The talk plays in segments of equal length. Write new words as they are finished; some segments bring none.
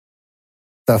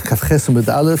Daf Kaf Chesed with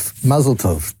Aleph, Mazel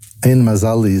Tov. Ein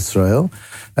Mazal Yisrael.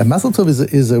 Mazel Tov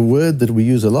is a word that we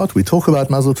use a lot. We talk about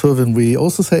Mazel Tov and we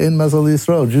also say Ein Mazal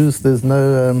Yisrael. Jews, there's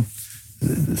no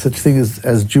such thing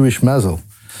as Jewish Mazel.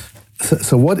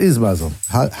 So what is Mazel?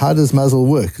 How does Mazel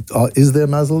work? Is there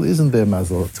Mazel? Isn't there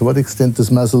Mazel? To what extent does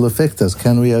Mazel affect us?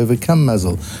 Can we overcome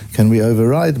Mazel? Can we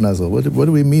override Mazel? What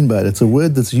do we mean by it? It's a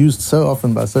word that's used so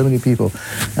often by so many people.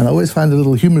 And I always find it a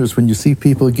little humorous when you see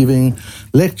people giving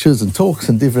lectures and talks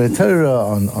and Divrei Torah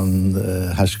on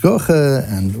Hashgacha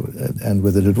and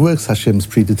whether it works, Hashem's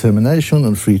predetermination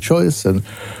and free choice, and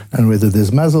whether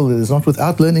there's Mazel. It is not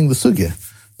without learning the sugya.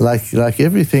 Like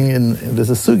everything, there's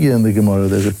a sugya in the Gemara.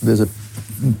 There's a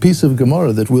piece of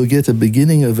Gemara that we'll get a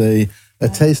beginning of a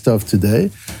taste of today.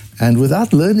 And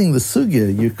without learning the sugya,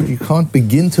 you can't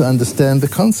begin to understand the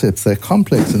concepts. They're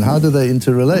complex, and how do they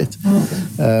interrelate?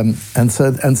 And so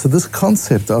this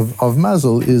concept of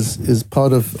Mazel is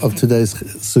part of today's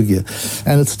sugya.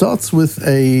 And it starts with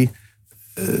a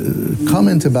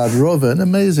comment about Rava, an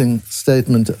amazing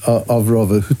statement of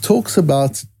Rava, who talks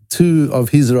about two of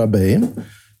his rabbeim,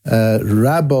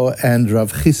 Rabba and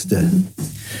Rav Chisda.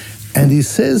 And he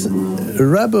says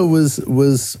Rabba was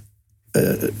they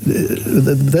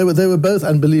were both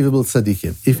unbelievable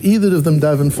tzaddikim. If either of them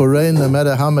davened for rain, no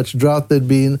matter how much drought there'd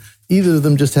been, either of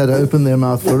them just had to open their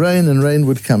mouth for rain and rain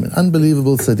would come.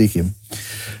 Unbelievable tzaddikim.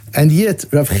 And yet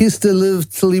Rav Chisda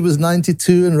lived till he was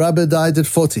 92 and Rabba died at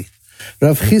 40.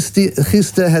 Rav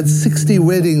Chisda had 60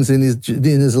 weddings in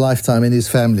his lifetime, in his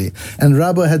family. And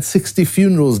Rabba had 60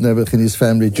 funerals, Nebuch, in his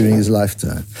family during his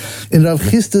lifetime. In Rav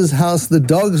Chisda's house, the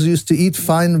dogs used to eat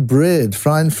fine bread,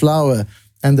 fine flour,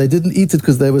 and they didn't eat it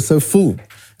because they were so full.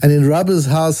 And in Rabba's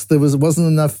house, there wasn't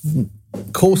enough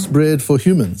coarse bread for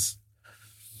humans.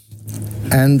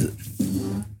 And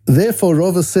therefore,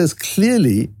 Rava says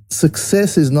clearly,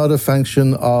 success is not a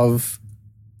function of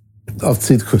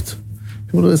tzidkut.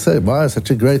 People always say, why is such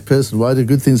a great person? Why do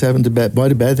good things happen to bad? Why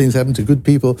do bad things happen to good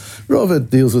people? Rava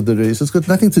deals with the race. It's got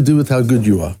nothing to do with how good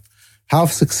you are. How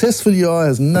successful you are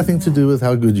has nothing to do with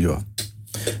how good you are.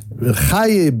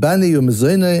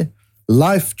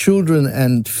 Life, children,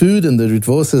 and food, and the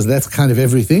Ritva says that's kind of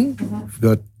everything. You've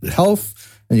got health,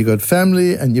 and you've got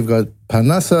family, and you've got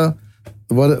parnasa.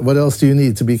 What else do you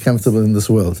need to be comfortable in this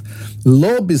world?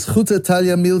 Lo bizchuta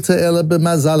talya milta ela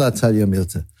b'mazala talya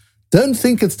milta. Don't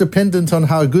think it's dependent on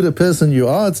how good a person you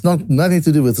are. It's nothing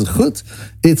to do with zchut.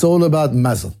 It's all about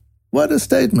mazel. What a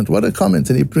statement, what a comment.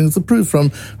 And he brings the proof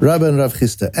from Rabba and Rav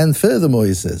Chisda. And furthermore,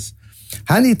 he says,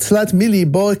 Hani tlat mili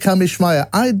bo kamishmaya.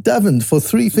 I davened for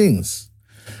three things.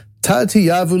 Tati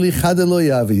yavuli chadelo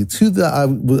yavi. Two that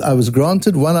I was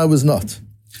granted, one I was not.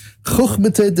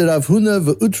 Chuchmete de Rav Huna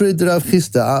ve'utre de Rav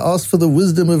Chisda. I asked for the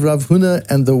wisdom of Rav Huna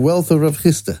and the wealth of Rav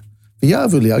Chisda.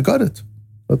 Yavuli, I got it.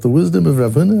 I got the wisdom of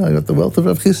Rav Huna, I got the wealth of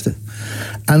Rav Chisda.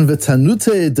 And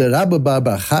v'tanute de Rabba bar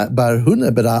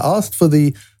Huna, but I asked for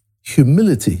the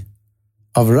humility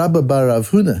of Rabba bar Rav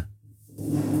Huna.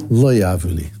 Lo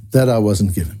yavuli. That I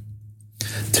wasn't given.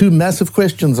 Two massive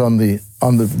questions on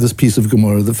this piece of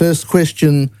Gemara. The first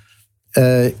question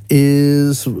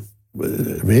is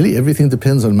really everything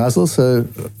depends on Mazel. So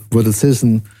what it says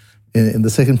in the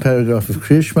second paragraph of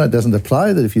Kriya Shema doesn't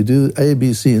apply, that if you do A,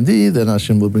 B, C, and D, then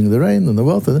Hashem will bring the rain and the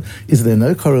wealth. Is there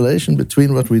no correlation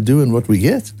between what we do and what we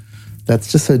get?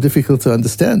 That's just so difficult to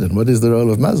understand. And what is the role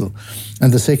of Mazel?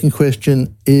 And the second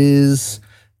question is,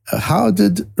 how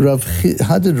did Rava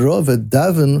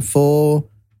daven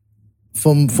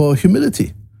for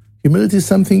humility? Humility is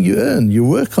something you earn, you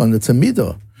work on. It's a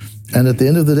midah. And at the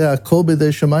end of the day, kol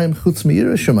b'dei shamayim chutz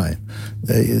mi'ira shamayim.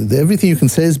 Everything you can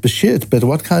say is b'shit, but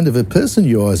what kind of a person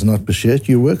you are is not b'shit.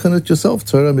 You work on it yourself.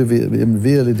 Torah mevi'ah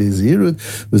l'dei zehirut,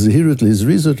 v'zehirut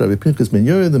l'izrizut, Rabbi Pinchas ben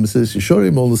Yored, the Mesilas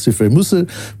Yesharim, all the Sifrei Musar.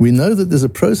 We know that there's a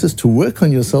process to work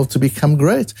on yourself to become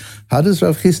great. How does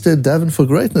Rav Chisda daven for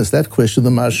greatness? That question the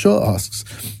Maharsha asks.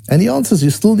 And he answers,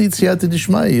 you still need siyata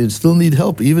d'ishmaya, you still need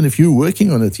help, even if you're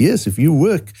working on it. Yes, if you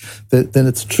work, then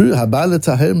it's true, habala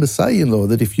taher Messiah law,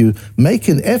 that if you make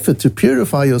an effort to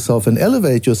purify yourself and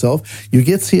elevate yourself, you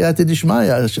get siyata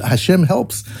d'ishmaya. Hashem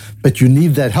helps, but you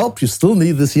need that help. You still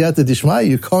need the siyata d'ishmaya.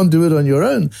 You can't do it on your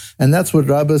own. And that's what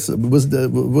Rabba was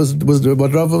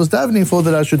what Rabba was davening for,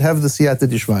 that I should have the siyata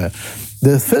d'ishmaya.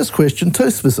 The first question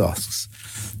Tosfos asks,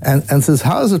 and says,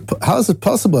 how is it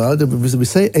possible? We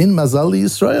say Ein Mazal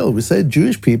Yisrael. We say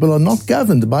Jewish people are not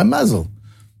governed by Mazel.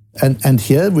 And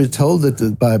here we're told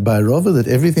that by Rava that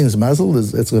everything's Mazel.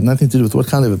 It's got nothing to do with what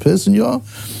kind of a person you are.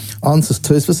 Answers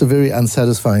Tosfos a very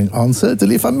unsatisfying answer.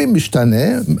 L'ifamim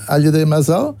mishtane al yedei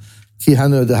Mazal ki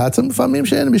hanu dehatam, l'ifamim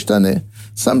she'en mishtane.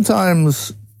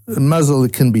 Sometimes mazel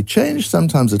can be changed,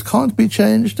 sometimes it can't be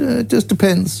changed. It just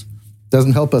depends.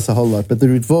 Doesn't help us a whole lot. But the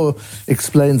Ritvo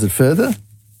explains it further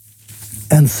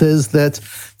and says that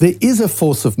there is a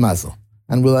force of mazel,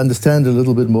 and we'll understand a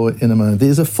little bit more in a moment. There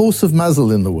is a force of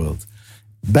mazel in the world,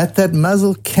 but that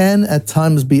mazel can at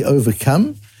times be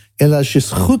overcome.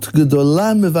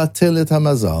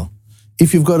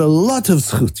 If you've got a lot of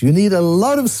zchut, you need a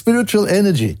lot of spiritual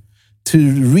energy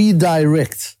to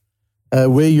redirect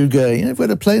where you're going. You've got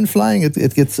a plane flying,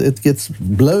 it gets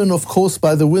blown off course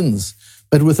by the winds.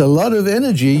 But with a lot of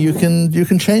energy, you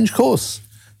can change course.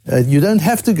 You don't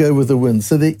have to go with the wind.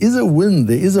 So there is a wind,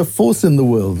 there is a force in the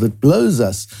world that blows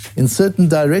us in certain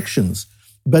directions.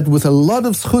 But with a lot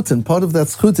of zchut, and part of that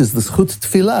zchut is the zchut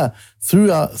tefillah,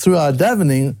 through our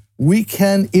davening, we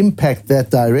can impact that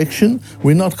direction.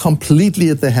 We're not completely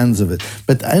at the hands of it.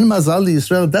 But Ein Mazal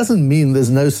Yisrael doesn't mean there's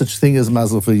no such thing as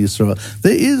Mazal for Yisrael.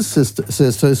 There is, says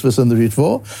Tosfos on the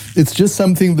Ritvo. It's just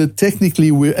something that technically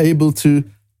we're able to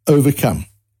overcome.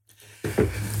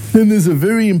 Then there's a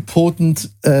very important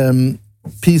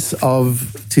piece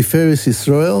of Tiferes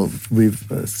Yisrael. We've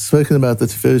spoken about the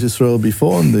Tiferes Yisrael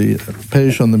before, and the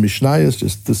parish on the Mishnah is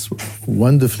just this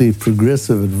wonderfully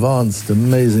progressive, advanced,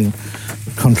 amazing,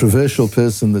 controversial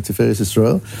person, the Tiferes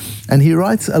Yisrael. And he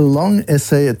writes a long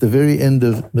essay at the very end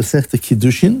of Masechta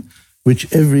Kiddushin,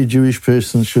 which every Jewish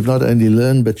person should not only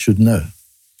learn, but should know.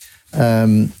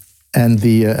 And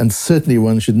certainly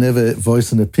one should never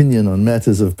voice an opinion on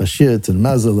matters of Bashir and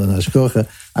Mazel and Hashkocha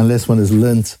unless one has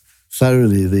learnt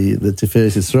thoroughly the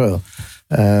Tiferes Yisrael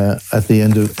at the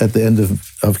end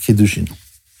of Kiddushin.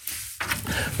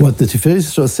 What the Tiferes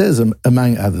Yisrael says,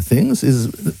 among other things, is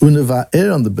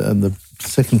Uneva'er on the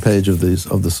second page of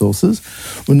the sources.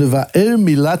 Uneva'er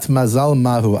milat mazal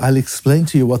mahu. I'll explain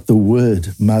to you what the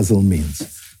word mazel means.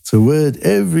 It's a word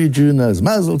every Jew knows.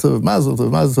 Mazel tov, mazel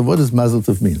tov, mazel tov. What does mazel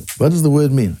tov mean? What does the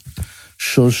word mean?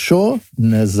 Shosho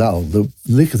nazal. The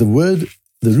root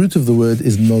of the word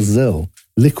is nozel,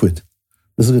 liquid.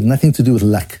 This has got nothing to do with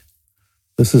lack.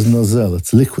 This is nozel,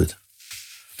 it's liquid.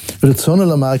 רצון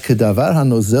לומר כדבר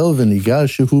הנוזל וניגר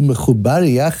שהוא מחובר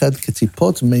יחד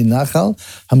כטיפות מי נחל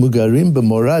המוגרים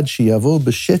במורד שיבוא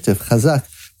בשטף חזק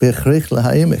בהכרח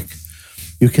לעמק.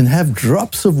 You can have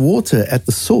drops of water at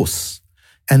the source,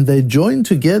 and they join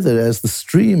together as the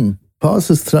stream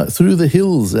passes through the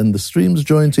hills, and the streams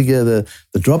join together,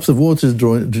 the drops of water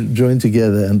join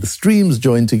together, and the streams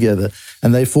join together,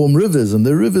 and they form rivers, and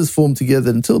the rivers form together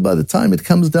until by the time it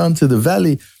comes down to the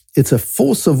valley, it's a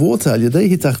force of water.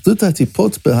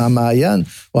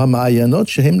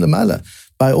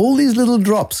 By all these little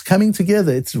drops coming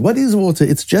together, what is water?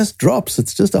 It's just drops.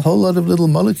 It's just a whole lot of little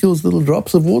molecules, little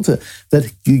drops of water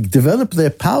that develop their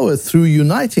power through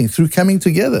uniting, through coming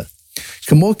together.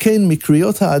 The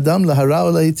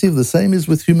same is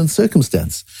with human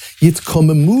circumstance.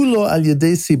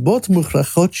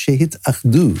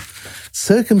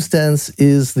 Circumstance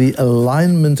is the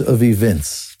alignment of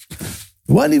events.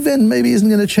 One event maybe isn't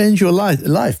going to change your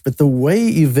life, but the way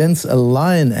events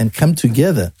align and come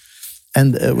together,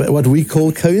 and what we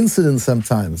call coincidence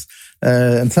sometimes,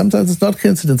 and sometimes it's not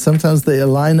coincidence, sometimes they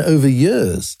align over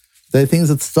years. They're things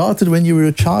that started when you were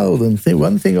a child, and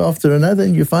one thing after another,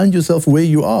 and you find yourself where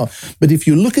you are. But if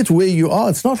you look at where you are,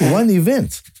 it's not one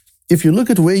event. If you look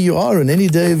at where you are in any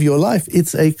day of your life,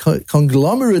 it's a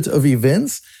conglomerate of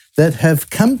events that have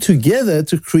come together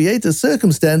to create a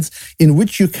circumstance in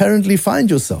which you currently find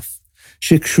yourself.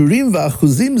 They're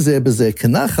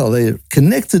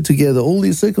connected together, all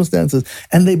these circumstances,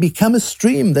 and they become a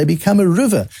stream, they become a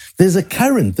river. There's a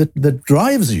current that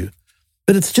drives you,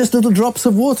 but it's just little drops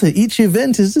of water. Each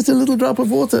event is just a little drop of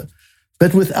water.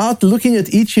 But without looking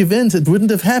at each event, it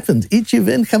wouldn't have happened. Each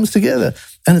event comes together,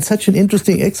 and it's such an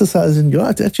interesting exercise in your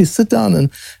life to actually sit down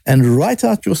and write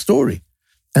out your story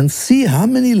and see how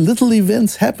many little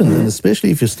events happened. And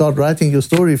especially if you start writing your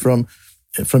story from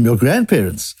your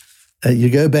grandparents, you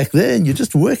go back there and you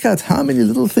just work out how many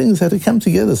little things had to come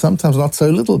together. Sometimes not so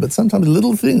little, but sometimes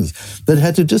little things that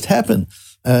had to just happen.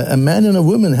 A man and a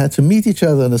woman had to meet each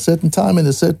other at a certain time in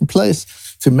a certain place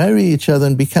to marry each other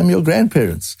and become your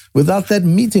grandparents. Without that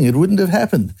meeting, it wouldn't have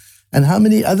happened. And how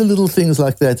many other little things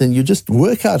like that. And you just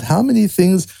work out how many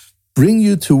things bring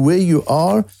you to where you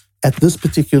are at this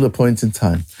particular point in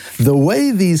time. The way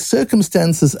these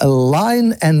circumstances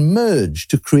align and merge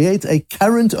to create a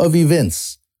current of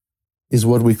events is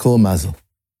what we call mazel.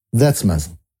 That's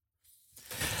mazel.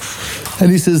 And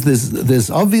he says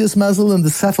there's obvious mazel and the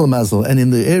subtle mazel. And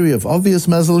in the area of obvious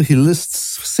mazel, he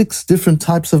lists 6 different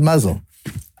types of mazel.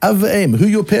 Av v'em, who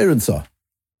your parents are.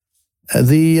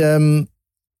 The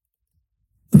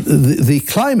The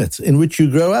climate in which you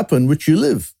grow up and which you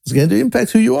live is going to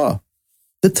impact who you are.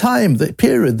 The time, the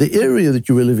period, the area that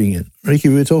you were living in. Ricky,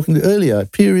 we were talking earlier,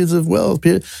 periods of wealth,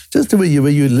 just were you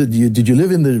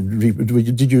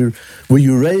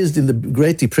raised in the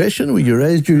Great Depression? Were you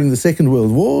raised during the Second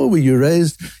World War? Were you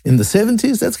raised in the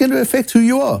 70s? That's going to affect who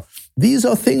you are. These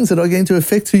are things that are going to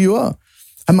affect who you are.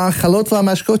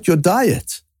 Your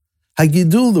diet.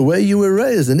 Hagidul, the way you were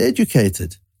raised and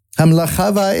educated.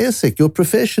 Hamlacha va'esek, your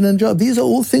profession and job. These are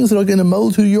all things that are going to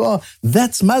mold who you are.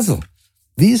 That's mazel.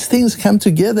 These things come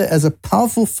together as a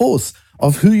powerful force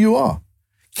of who you are.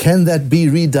 Can that be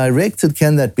redirected?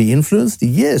 Can that be influenced?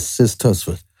 Yes, says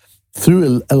Tosfot,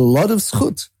 through a lot of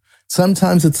zchut.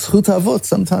 Sometimes it's zchut avot.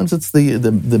 Sometimes it's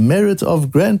the merit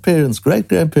of grandparents,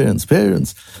 great-grandparents,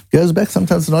 parents. Goes back.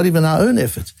 Sometimes it's not even our own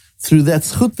effort. Through that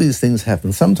zchut, these things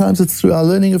happen. Sometimes it's through our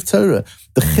learning of Torah,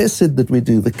 the chesed that we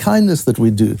do, the kindness that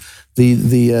we do, the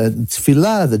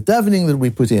tefillah, the davening that we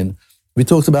put in. We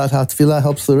talked about how tefillah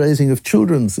helps the raising of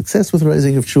children, success with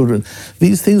raising of children.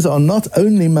 These things are not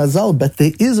only mazal, but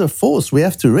there is a force. We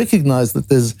have to recognize that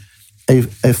there's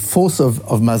a force of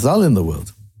mazal in the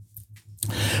world.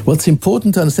 What's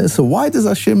important to understand, so why does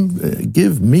Hashem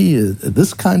give me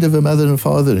this kind of a mother and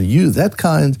father, and you that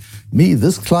kind, me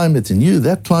this climate, and you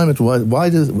that climate? Why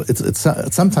does it's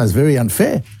sometimes very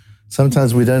unfair.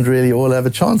 Sometimes we don't really all have a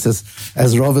chance.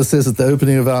 As Rava says at the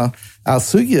opening of our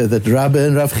sugya, that Rabbi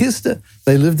and Rav Chisda,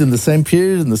 they lived in the same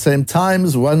period, in the same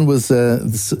times. One was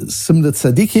Simdat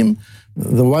Tzadikim,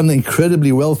 the one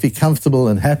incredibly wealthy, comfortable,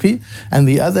 and happy, and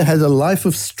the other had a life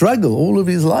of struggle all of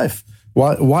his life.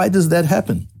 Why does that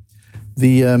happen?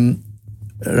 The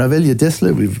Rav Elia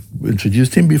Dessler, we've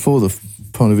introduced him before, the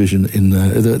Ponevezh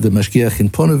the Mashgiach in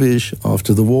Ponevezh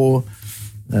after the war,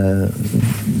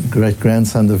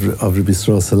 great-grandson of Rabbi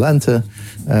Yisrael Salanta,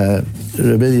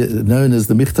 known as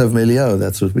the Michtav Meliyahu.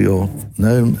 That's what we all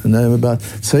know him about.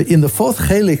 So in the fourth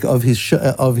chelik of his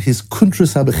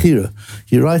Kuntras HaBechira,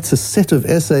 he writes a set of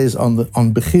essays on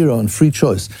Bechira, on free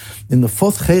choice. In the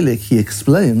fourth chelik, he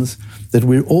explains that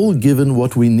we're all given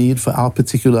what we need for our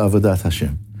particular Avodat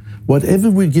Hashem. Whatever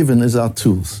we're given is our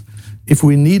tools. If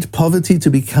we need poverty to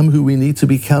become who we need to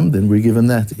become, then we're given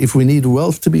that. If we need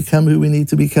wealth to become who we need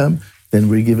to become, then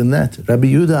we're given that. Rabbi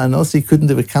Yehuda HaNasi couldn't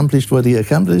have accomplished what he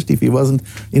accomplished if he wasn't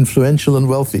influential and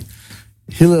wealthy.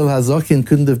 Hillel HaZaken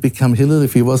couldn't have become Hillel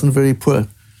if he wasn't very poor.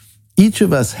 Each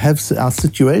of us have our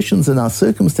situations and our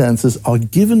circumstances are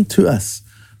given to us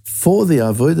for the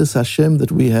Avodas Hashem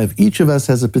that we have. Each of us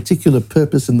has a particular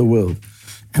purpose in the world.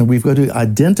 And we've got to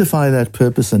identify that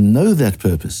purpose and know that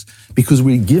purpose, because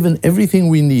we're given everything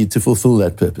we need to fulfill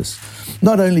that purpose.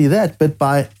 Not only that, but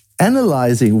by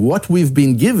analyzing what we've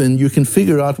been given, you can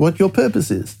figure out what your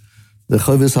purpose is. The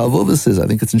Chovis HaLvova says, I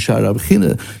think it's in Sha'ar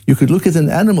HaBechina, you could look at an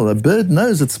animal. A bird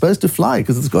knows it's supposed to fly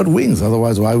because it's got wings.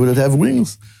 Otherwise, why would it have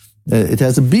wings? It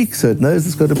has a beak, so it knows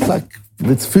it's got to pluck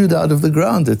its food out of the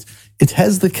ground. It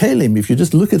has the kelim. If you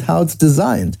just look at how it's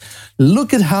designed,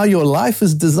 look at how your life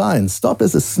is designed. Stop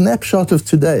as a snapshot of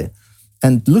today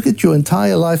and look at your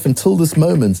entire life until this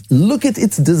moment. Look at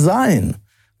its design.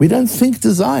 We don't think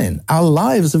design. Our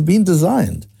lives have been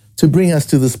designed to bring us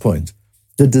to this point.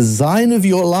 The design of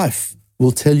your life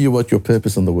will tell you what your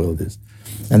purpose in the world is.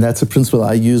 And that's a principle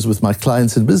I use with my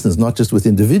clients in business, not just with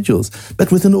individuals,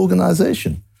 but with an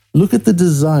organization. Look at the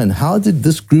design. How did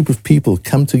this group of people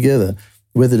come together?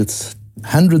 Whether it's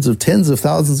hundreds of tens of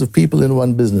thousands of people in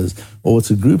one business, or it's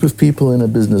a group of people in a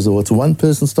business, or it's one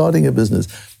person starting a business.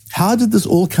 How did this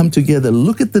all come together?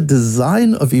 Look at the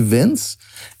design of events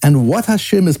and what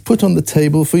Hashem has put on the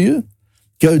table for you.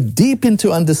 Go deep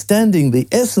into understanding the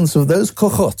essence of those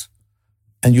kochot,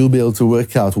 and you'll be able to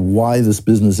work out why this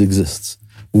business exists,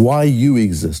 why you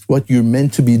exist, what you're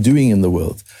meant to be doing in the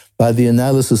world by the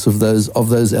analysis of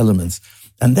those elements.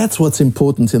 And that's what's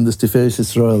important in this Tiferes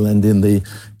Yisrael and in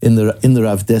the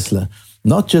Rav Dessler.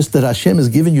 Not just that Hashem has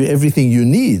given you everything you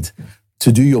need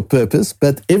to do your purpose,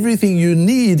 but everything you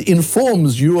need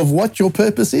informs you of what your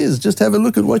purpose is. Just have a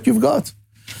look at what you've got.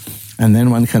 And then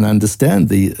one can understand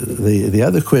the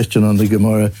other question on the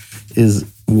Gemara is,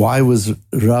 why was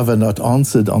Rava not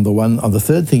answered on the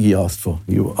third thing he asked for?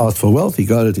 He asked for wealth, he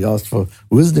got it. He asked for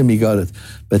wisdom, he got it.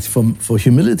 But for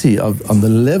humility, on the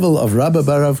level of Rabba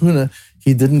bar Rav Huna,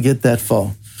 he didn't get that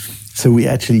far. So we're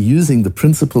actually using the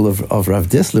principle of Rav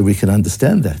Dessler, we can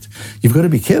understand that. You've got to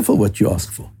be careful what you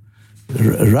ask for.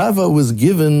 Rava was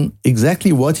given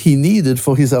exactly what he needed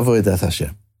for his Avodat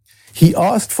Hashem. He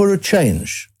asked for a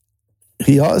change.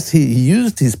 He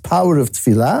used his power of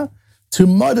tefillah to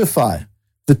modify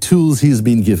the tools he's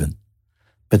been given.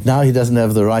 But now he doesn't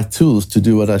have the right tools to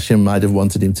do what Hashem might have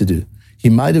wanted him to do. he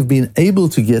might have been able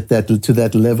to get that to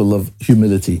that level of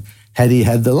humility had he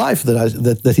had the life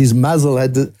that his mazel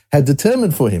had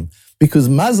determined for him. Because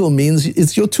mazel means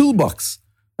it's your toolbox.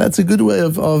 That's a good way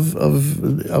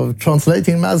of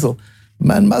translating mazel.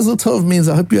 Man, mazel tov means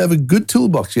I hope you have a good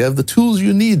toolbox. You have the tools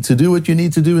you need to do what you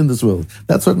need to do in this world.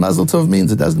 That's what mazel tov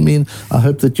means. It doesn't mean I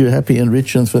hope that you're happy and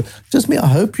rich and so. Just mean I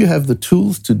hope you have the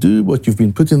tools to do what you've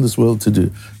been put in this world to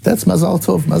do. That's mazel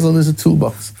tov. Mazel is a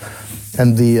toolbox,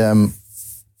 and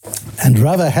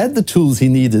Rava had the tools he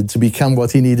needed to become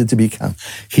what he needed to become.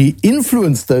 He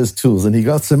influenced those tools and he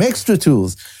got some extra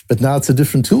tools, but now it's a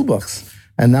different toolbox.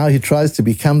 And now he tries to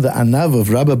become the anav of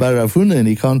Rabba bar Rav Huna, and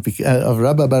he can't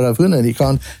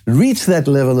reach that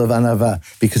level of anava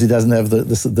because he doesn't have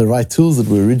the right tools that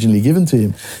were originally given to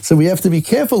him. So we have to be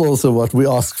careful also what we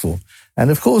ask for. And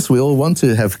of course, we all want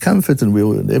to have comfort, and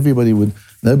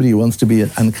nobody wants to be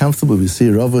uncomfortable. We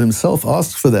see Rava himself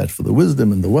asked for that, for the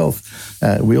wisdom and the wealth.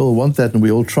 We all want that, and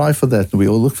we all try for that, and we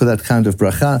all look for that kind of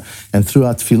bracha. And through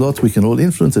our tefillot, we can all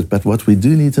influence it. But what we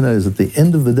do need to know is at the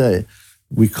end of the day,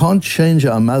 we can't change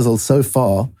our mazel so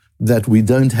far that we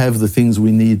don't have the things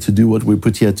we need to do what we're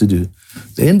put here to do.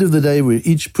 At the end of the day, we're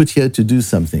each put here to do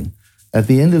something. At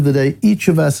the end of the day, each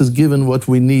of us is given what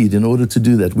we need in order to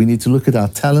do that. We need to look at our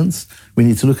talents. We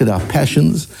need to look at our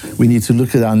passions. We need to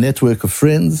look at our network of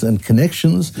friends and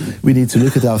connections. We need to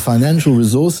look at our financial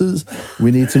resources.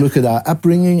 We need to look at our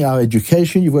upbringing, our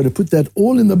education. You've got to put that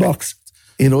all in the box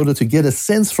in order to get a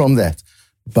sense from that.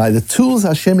 By the tools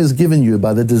Hashem has given you,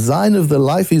 by the design of the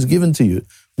life He's given to you,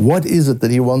 what is it that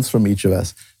He wants from each of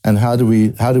us? And how do we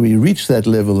reach that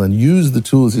level and use the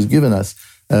tools He's given us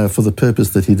for the purpose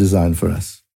that He designed for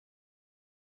us?